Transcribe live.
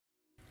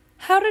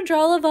How to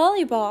draw a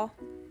volleyball.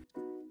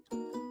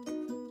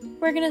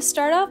 We're going to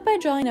start off by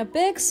drawing a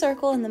big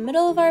circle in the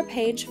middle of our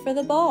page for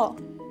the ball.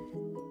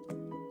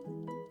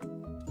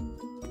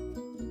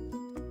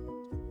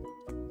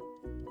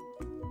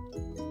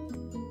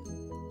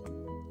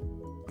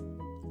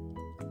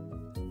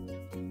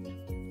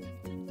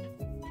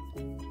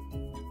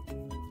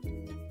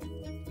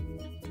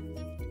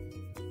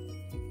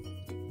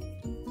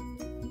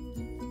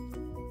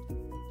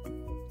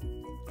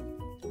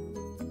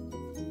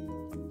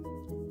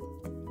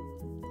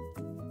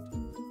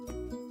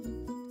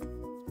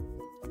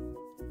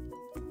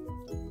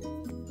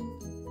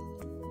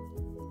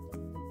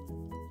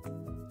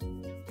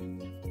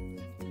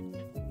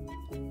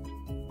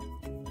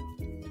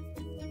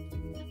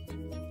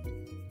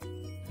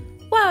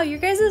 Wow, your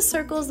guys'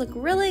 circles look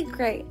really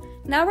great.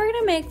 Now we're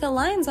going to make the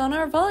lines on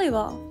our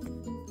volleyball.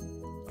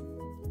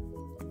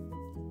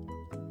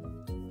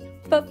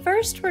 But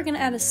first, we're going to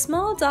add a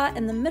small dot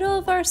in the middle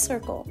of our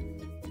circle.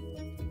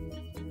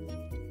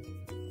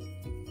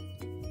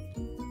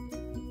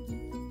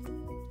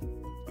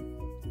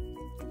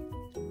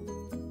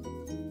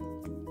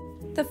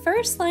 The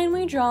first line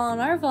we draw on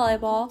our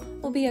volleyball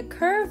will be a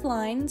curved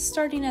line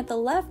starting at the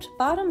left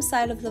bottom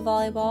side of the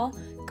volleyball,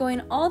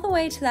 going all the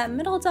way to that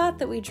middle dot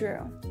that we drew.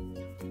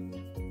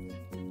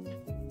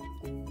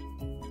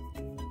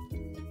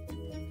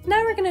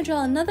 Now we're going to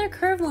draw another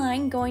curved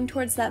line going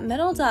towards that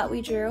middle dot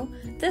we drew.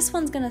 This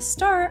one's going to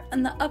start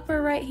on the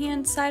upper right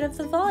hand side of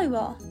the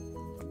volleyball.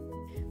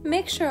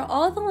 Make sure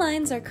all the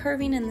lines are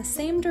curving in the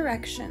same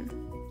direction.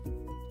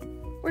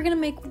 We're going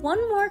to make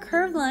one more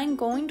curved line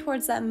going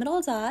towards that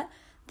middle dot.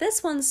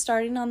 This one's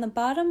starting on the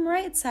bottom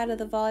right side of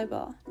the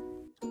volleyball.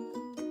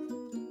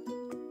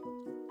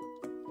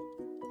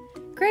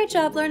 Great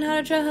job, Learn How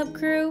to Draw Hub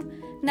crew!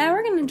 Now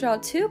we're going to draw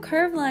two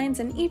curved lines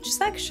in each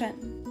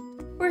section.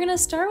 We're going to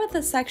start with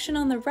the section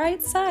on the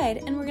right side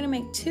and we're going to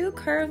make two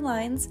curved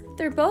lines.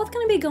 They're both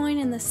going to be going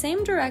in the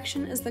same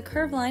direction as the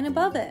curved line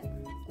above it.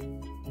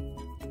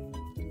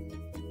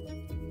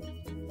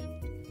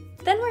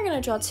 Then we're going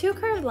to draw two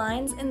curved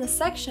lines in the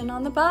section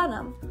on the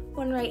bottom,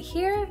 one right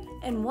here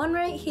and one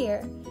right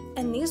here,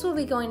 and these will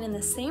be going in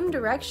the same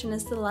direction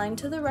as the line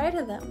to the right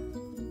of them.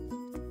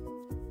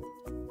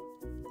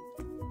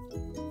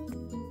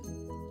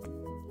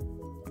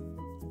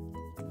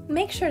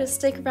 Make sure to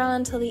stick around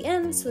until the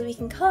end so that we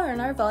can color in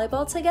our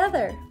volleyball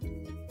together.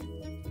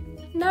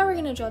 Now we're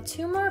going to draw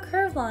two more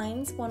curved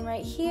lines, one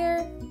right here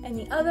and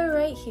the other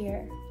right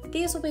here.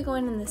 These will be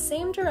going in the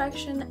same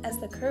direction as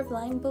the curved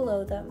line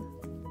below them.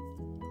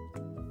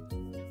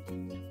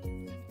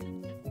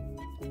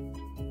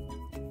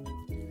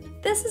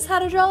 This is how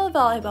to draw a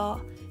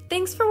volleyball.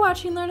 Thanks for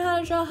watching Learn How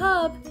to Draw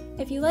Hub.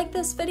 If you like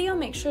this video,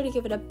 make sure to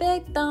give it a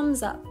big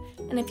thumbs up.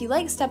 And if you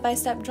like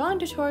step-by-step drawing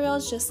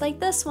tutorials just like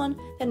this one,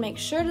 then make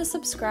sure to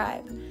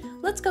subscribe.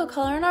 Let's go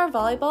color in our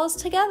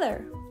volleyballs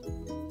together.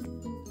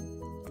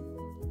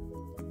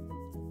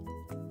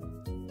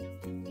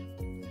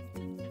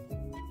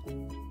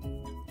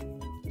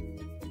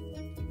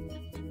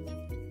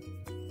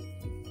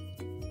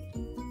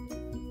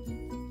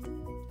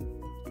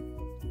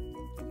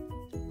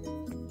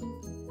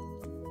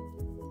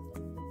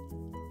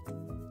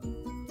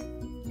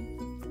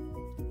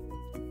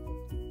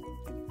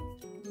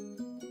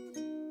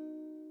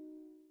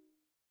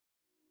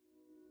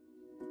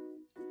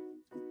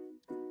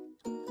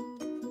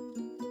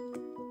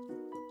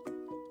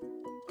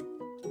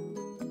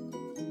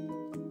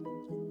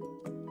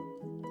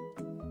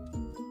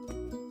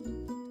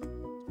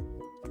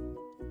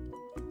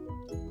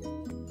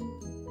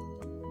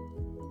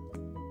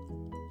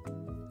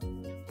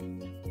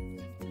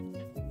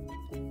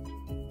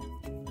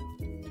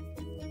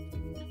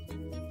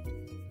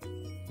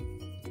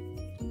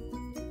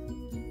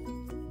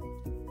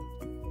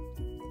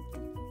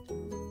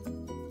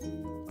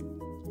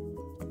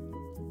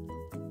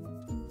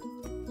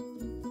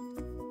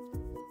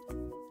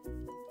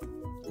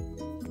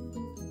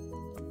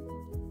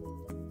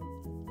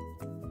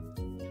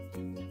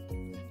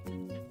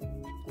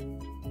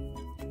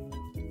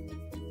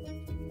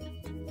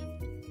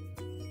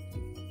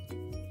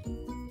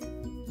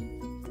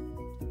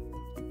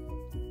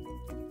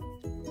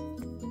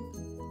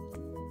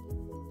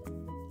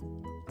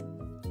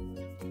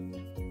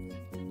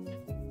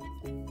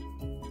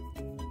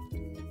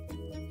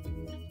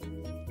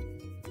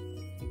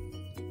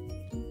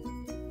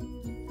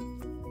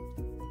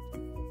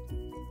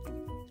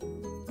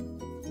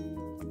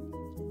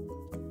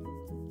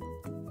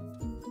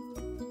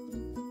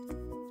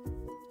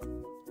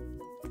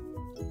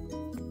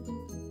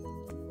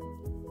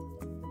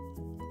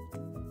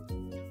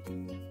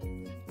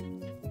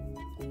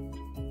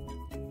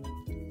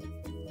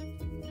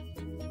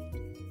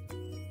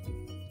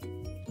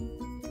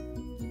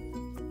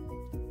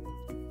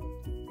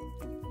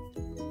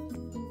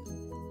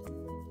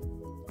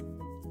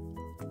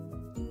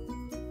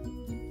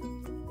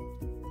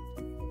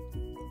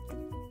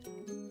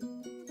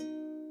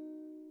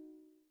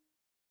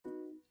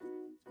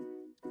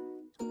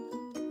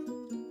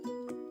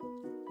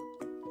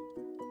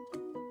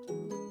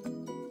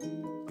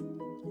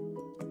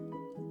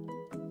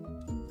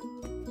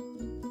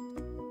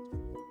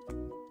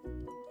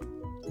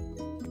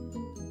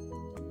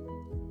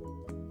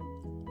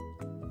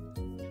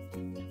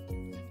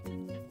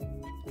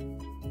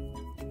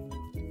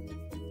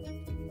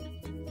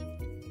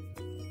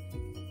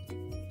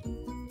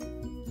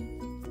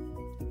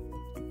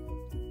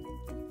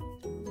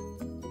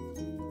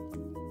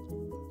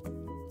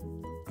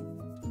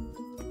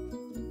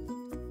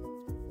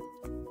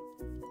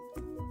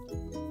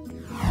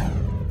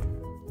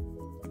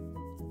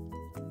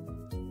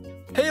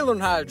 Hey Learn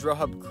How to Drill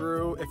Hub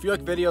crew, if you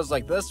like videos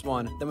like this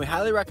one, then we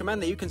highly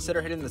recommend that you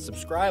consider hitting the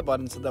subscribe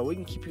button so that we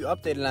can keep you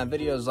updated on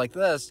videos like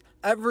this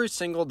every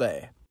single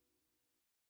day.